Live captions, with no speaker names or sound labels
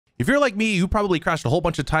If you're like me, you probably crashed a whole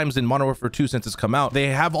bunch of times in Modern Warfare 2 since it's come out. They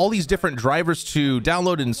have all these different drivers to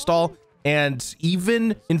download and install. And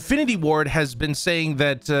even Infinity Ward has been saying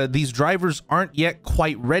that these drivers aren't yet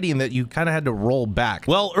quite ready and that you kind of had to roll back.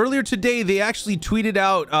 Well, earlier today, they actually tweeted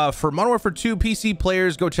out for Modern Warfare 2 PC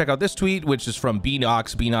players, go check out this tweet, which is from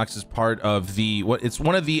Beanox. Beanox is part of it's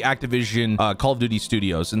one of the Activision Call of Duty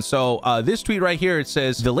studios. And so this tweet right here, it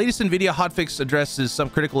says, the latest NVIDIA hotfix addresses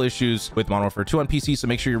some critical issues with Modern Warfare 2 on PC, so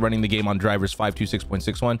make sure you're running the game on drivers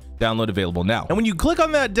 526.61. Download available now. And when you click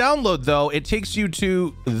on that download, though, it takes you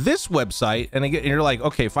to this website. And again, you're like,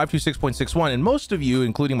 okay, 526.61, and most of you,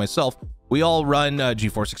 including myself, we all run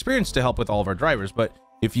GeForce Experience to help with all of our drivers. But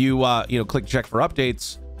if you click check for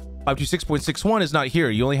updates, 526.61 is not here.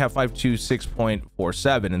 You only have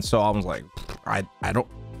 526.47. And so I was like, I don't,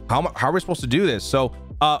 how are we supposed to do this? So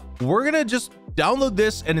we're gonna just download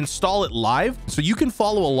this and install it live, so you can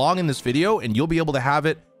follow along in this video and you'll be able to have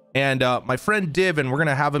it. And my friend Div, and we're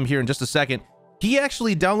gonna have him here in just a second, he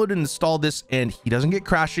actually downloaded and installed this, and he doesn't get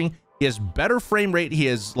crashing. He has better frame rate. He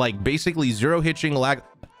has like basically zero hitching, lag.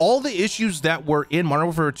 All the issues that were in Modern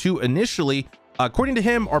Warfare 2 initially, according to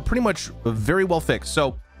him, are pretty much very well fixed.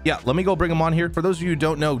 So yeah, let me go bring him on here. For those of you who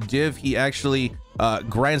don't know, Div, he actually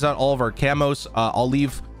grinds out all of our camos. I'll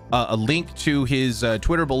leave a link to his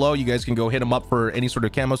Twitter below. You guys can go hit him up for any sort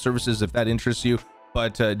of camo services if that interests you.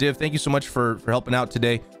 But Div, thank you so much for helping out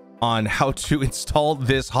today on how to install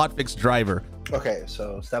this hotfix driver. Okay,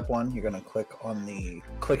 so step one, you're gonna click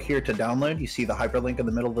here to download. You see the hyperlink in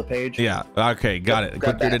the middle of the page? Yeah, okay, got it.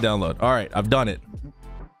 Click here to download. All right, I've done it.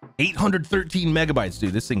 813 megabytes,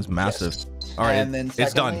 dude. This thing's massive. Yes. All right, and then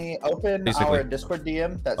it's done. Open our Discord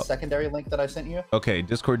DM, that secondary link that I sent you. Okay,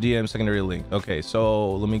 Discord DM, secondary link. Okay,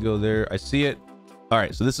 so let me go there. I see it. All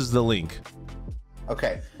right, so this is the link.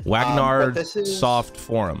 Okay. Wagner Soft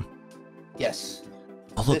Forum. Yes.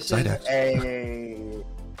 Oh, look, this is a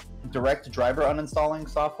direct driver uninstalling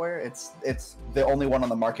software. It's the only one on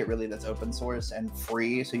the market really that's open source and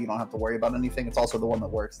free, so you don't have to worry about anything. It's also the one that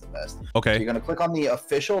works the best. Okay. So you're gonna click on the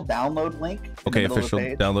official download link. Okay, official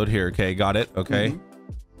download here. Okay, got it. Okay.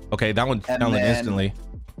 Okay, that one downloaded instantly.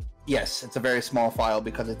 Yes, it's a very small file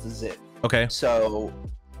because it's a zip. Okay. So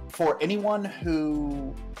for anyone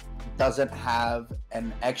who doesn't have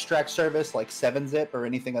an extract service like 7-zip or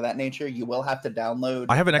anything of that nature, you will have to download.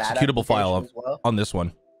 I have an executable file on this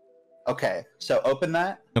one. Okay, so open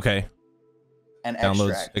that. Okay. And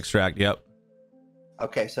downloads, extract. Yep.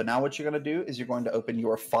 Okay, so now what you're going to do is you're going to open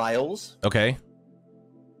your files. Okay.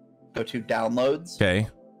 Go to downloads. Okay.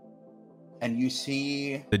 And you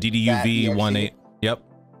see the DDUV18. Yep.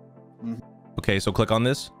 Mm-hmm. Okay, so click on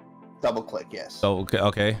this. Double click, yes. Oh, okay.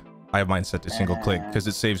 Okay. I have mine set to single click because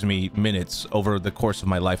it saves me minutes over the course of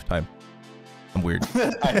my lifetime. I'm weird.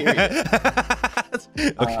 I hear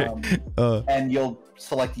you. Okay. And you'll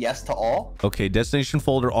select yes to all. Okay, destination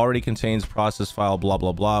folder already contains process file, blah,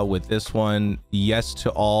 blah, blah. With this one, yes to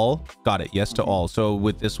all. Got it. Yes to all. So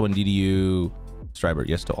with this one, DDU driver,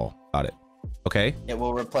 yes to all. Got it. Okay. It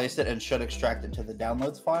will replace it and should extract it to the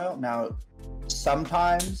downloads file. Now,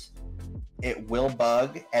 sometimes it will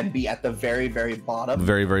bug and be at the very, very bottom.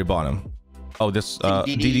 Very, very bottom. Oh, this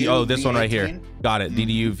this one right here. Got it.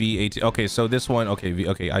 DDU V18. Okay, so this one. Okay,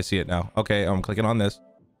 okay, I see it now. Okay, I'm clicking on this.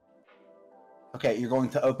 Okay, you're going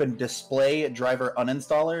to open display driver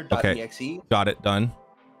uninstaller.exe. Got it. Done.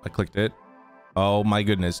 I clicked it. Oh my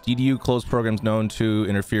goodness. DDU closed programs known to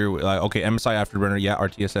interfere with. Okay, MSI Afterburner. Yeah,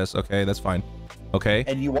 RTSS. Okay, that's fine. Okay.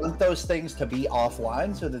 And you want those things to be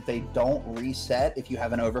offline so that they don't reset if you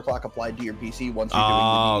have an overclock applied to your PC once you're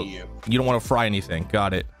doing the DDU. You don't want to fry anything.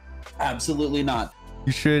 Got it. Absolutely not.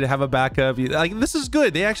 You should have a backup. Like, this is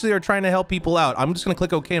good. They actually are trying to help people out. I'm just gonna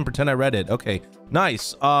click OK and pretend I read it. Okay,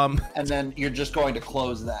 nice. And then you're just going to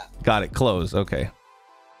close that. Got it. Close. Okay.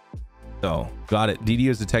 So got it. DDU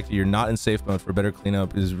is detected. You're not in safe mode. For better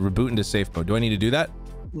cleanup, is reboot into safe mode. Do I need to do that?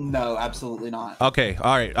 No, absolutely not. Okay.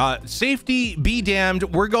 All right. Safety be damned.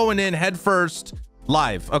 We're going in head first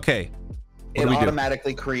live. Okay. It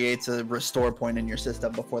automatically creates a restore point in your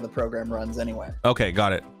system before the program runs anyway. Okay.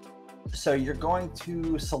 Got it. So you're going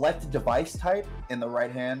to select device type in the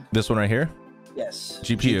right hand. This one right here? Yes.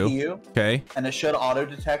 GPU. Okay. And it should auto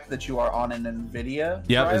detect that you are on an Nvidia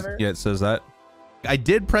driver. Yeah, it says that. I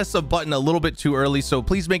did press a button a little bit too early, so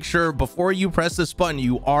please make sure before you press this button,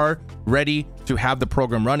 you are ready to have the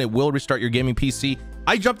program run. It will restart your gaming PC.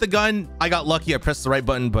 I jumped the gun. I got lucky. I pressed the right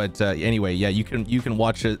button, but anyway, yeah, you can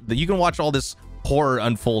watch it. You can watch all this horror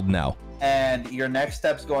unfold now. And your next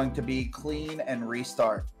step's going to be clean and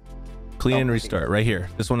restart. Clean and restart right here.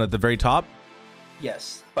 This one at the very top.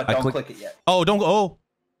 Yes, but don't click it yet. Oh, don't go. Oh.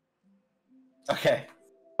 Okay.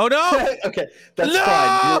 Oh no! Okay, that's No!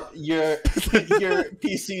 fine. Your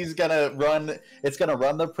PC is gonna run. It's gonna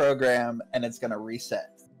run the program and it's gonna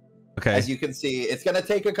reset. Okay. As you can see, it's gonna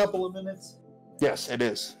take a couple of minutes. Yes, it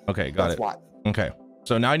is. Okay, got That's it. why. Okay.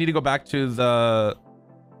 So now I need to go back to the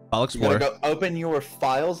File Explorer. You're gonna go open your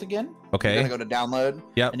files again. Okay. You're gonna go to download.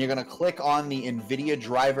 Yep. And you're gonna click on the NVIDIA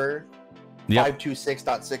Driver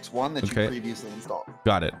 526.61 that you previously installed.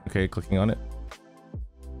 Got it. Okay, clicking on it.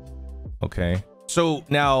 Okay. So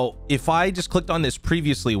now, if I just clicked on this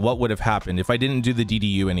previously, what would have happened if I didn't do the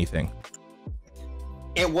DDU anything?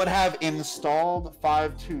 It would have installed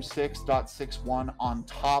 526.61 on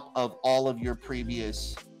top of all of your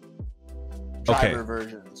previous driver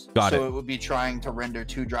versions. Got it. So it would be trying to render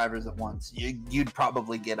 2 drivers at once. You'd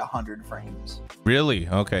probably get 100 frames. Really?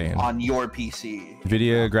 Okay. On your PC.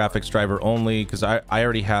 NVIDIA graphics driver only, because I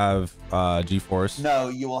already have GeForce. No,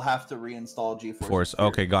 you will have to reinstall GeForce.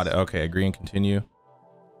 Okay, got it. Okay, agree and continue.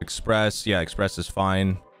 Express. Yeah, Express is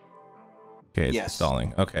fine. Okay, it's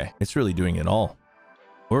installing. Okay, it's really doing it all.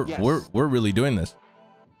 We're really doing this.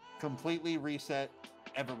 Completely reset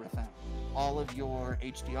everything. All of your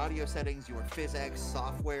HD audio settings, your PhysX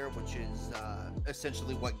software, which is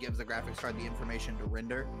essentially what gives the graphics card the information to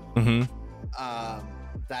render.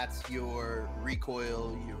 That's your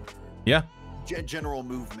recoil, your general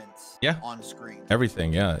movements on screen.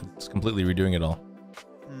 Everything, it's completely redoing it all.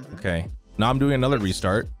 Okay, now I'm doing another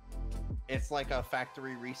restart. It's like a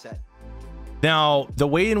factory reset. Now, the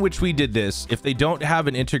way in which we did this, if they don't have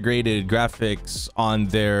an integrated graphics on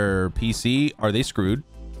their PC, are they screwed?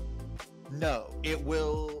 No, it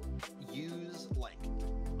will use like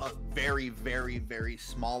a very, very, very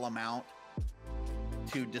small amount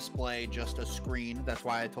to display just a screen. That's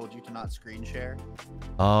why I told you to not screen share.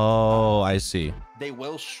 Oh, I see. They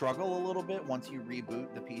will struggle a little bit once you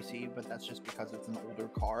reboot the PC, but that's just because it's an older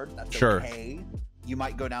card. That's okay. You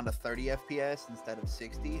might go down to 30 FPS instead of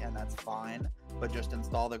 60, and that's fine, but just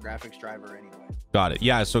install the graphics driver anyway. Got it.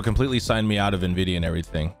 Yeah, so completely signed me out of NVIDIA and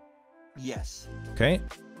everything. Yes. Okay.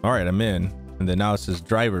 All right, I'm in. And then now it says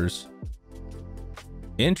drivers.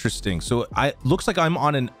 Interesting. So looks like I'm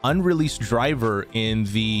on an unreleased driver in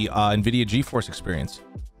the NVIDIA GeForce Experience.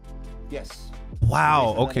 Yes.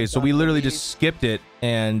 Wow. Okay, so we literally just skipped it,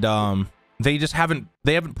 and they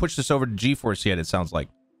haven't pushed this over to GeForce yet, it sounds like.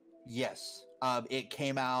 Yes. It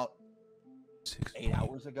came out 8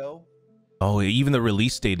 hours ago. Oh, even the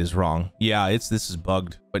release date is wrong. Yeah, this is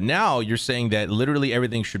bugged. But now you're saying that literally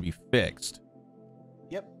everything should be fixed.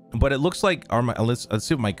 Yep. But it looks like let's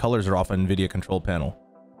see if my colors are off on NVIDIA control panel.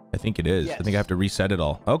 I think it is. I think I have to reset it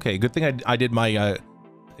all. Okay, good thing I did my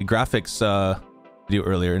graphics video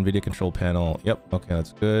earlier. NVIDIA control panel. Yep. Okay,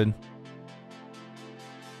 that's good.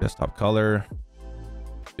 Desktop color.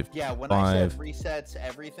 55. Yeah, when I said resets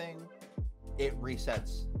everything, it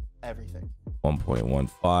resets everything.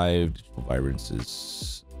 1.15. Digital vibrance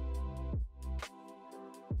is,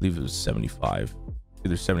 I believe it was 75.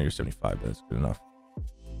 Either 70 or 75, but that's good enough.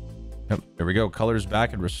 Yep, there we go. Colors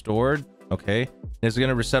back and restored. Okay, it's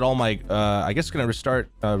gonna reset all my I guess it's gonna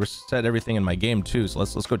reset everything in my game too. So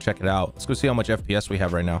let's go check it out. Let's go see how much FPS we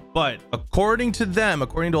have right now. But according to them,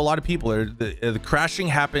 according to a lot of people, the crashing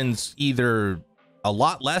happens either a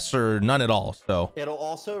lot less or none at all. So it'll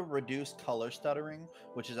also reduce color stuttering,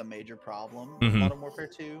 which is a major problem in Modern Warfare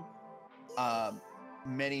 2.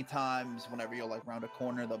 Many times whenever you'll like round a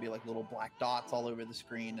corner, there'll be like little black dots all over the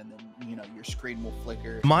screen, and then your screen will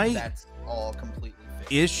flicker. That's all completely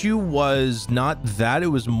fixed. Issue was not that, it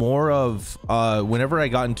was more of whenever I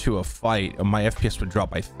got into a fight, my FPS would drop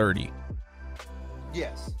by 30.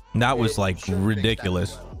 Yes. That was like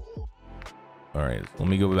ridiculous. All right, let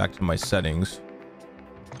me go back to my settings.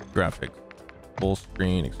 Graphic, full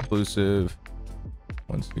screen, exclusive,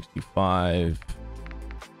 165.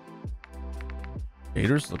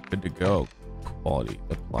 Shaders look good to go. Quality,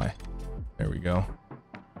 apply. There we go.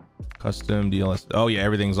 Custom DLS. Oh yeah,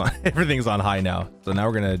 everything's on high now. So now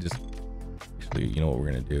we're gonna just actually, you know what we're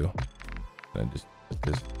gonna do? I'm gonna just put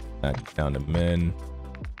this back down to min.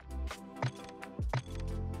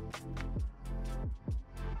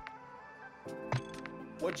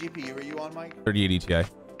 What GPU are you on, Mike? 3080 Ti.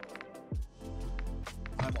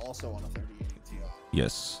 I'm also on a 3080 Ti.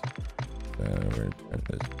 Yes. We're gonna turn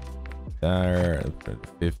this there.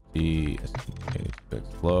 50.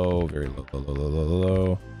 Low. Very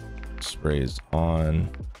low. Sprays on.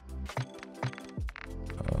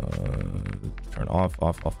 Turn off.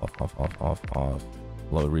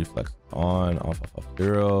 Low reflex on. Off.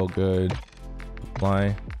 0. Good.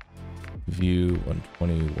 Apply. View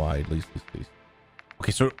 120 wide. Least.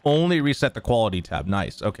 Okay, so only reset the quality tab.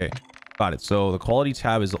 Nice. Okay. Got it. So the quality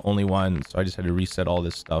tab is the only one. So I just had to reset all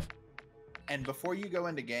this stuff. And before you go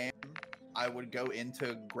into game, I would go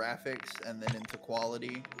into graphics and then into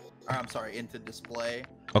quality, or I'm sorry, into display.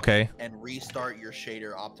 Okay. And restart your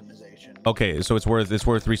shader optimization. Okay, so it's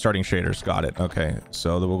worth restarting shaders. Got it. Okay,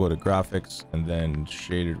 so then we'll go to graphics and then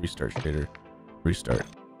shader, restart shader, restart.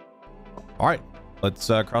 All right, let's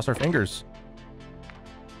cross our fingers.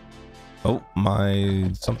 Oh,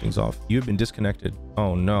 something's off. You have been disconnected.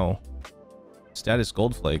 Oh no. Status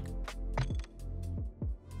Goldflake.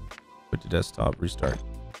 Put to desktop, restart.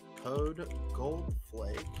 Code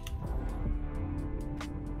Goldflake.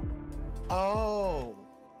 Oh,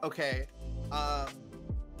 okay.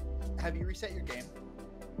 Have you reset your game?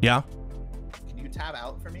 Yeah. Can you tab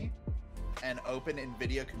out for me and open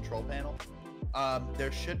NVIDIA control panel?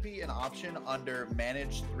 There should be an option under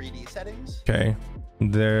manage 3D settings. Okay.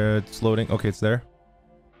 There, it's loading. Okay, it's there.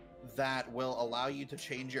 That will allow you to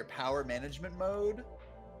change your power management mode.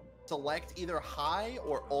 Select either high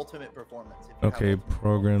or ultimate performance. Okay,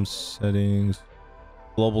 program settings,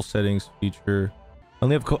 global settings, feature. I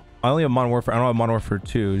only have Modern Warfare. I don't have Modern Warfare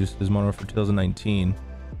 2. Just as Modern Warfare 2019.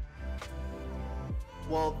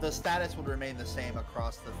 Well, the status would remain the same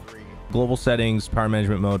across the three. Global settings, power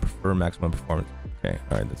management mode, prefer maximum performance. Okay,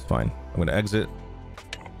 all right, that's fine. I'm gonna exit.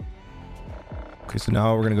 Okay, so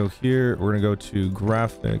now we're gonna go here. We're gonna go to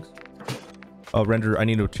graphics. Oh, render. I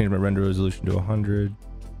need to change my render resolution to 100.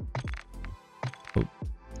 Oh.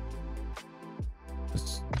 This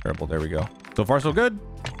is terrible. There we go. So far, so good.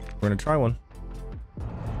 We're gonna try one.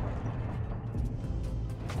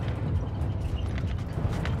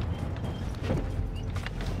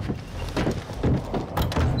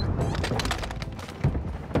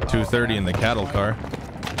 $230 in the cattle car.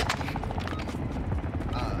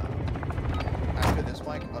 After this,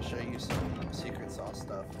 Mike, I'll show you some secret sauce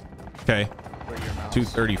stuff. Okay.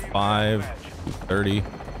 235, 230.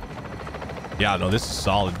 Yeah, no, this is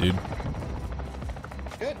solid, dude.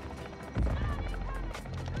 Good.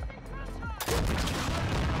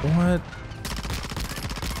 What?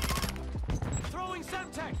 Throwing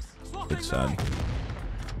Semtex. It's sad.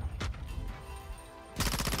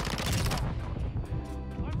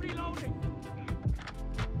 I'm reloading.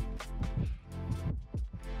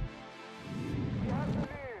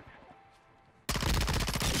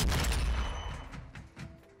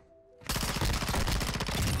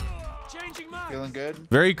 Feeling good?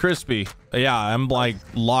 Very crispy. Yeah, I'm like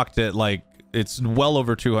locked at like it's well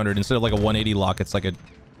over 200 instead of like a 180 lock. It's like a.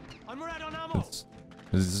 I'm red on ammo.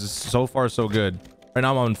 It's so far so good. Right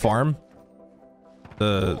now I'm on farm.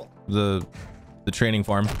 The training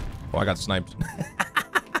farm. Oh, I got sniped.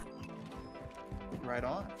 Right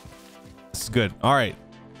on. This is good. All right.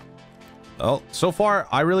 Well, so far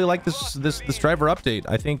I really like this driver update.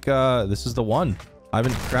 I think this is the one. I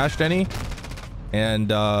haven't crashed any, and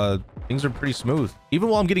things are pretty smooth. Even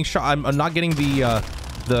while I'm getting shot, I'm not getting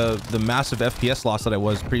the massive FPS loss that I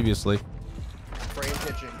was previously. Frame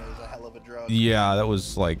hitching is a hell of a drug. Yeah, that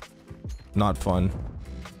was like not fun.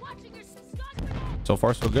 So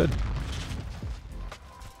far, so good.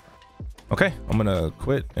 Okay, I'm gonna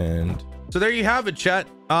quit. And so there you have it, chat.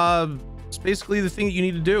 It's basically the thing that you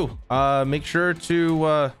need to do. Make sure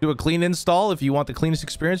to do a clean install if you want the cleanest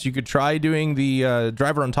experience. You could try doing the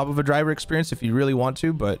driver on top of a driver experience if you really want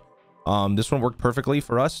to, but this one worked perfectly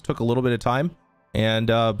for us. Took a little bit of time, and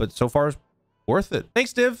but so far worth it.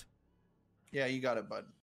 Thanks, Div. Yeah, you got it, bud.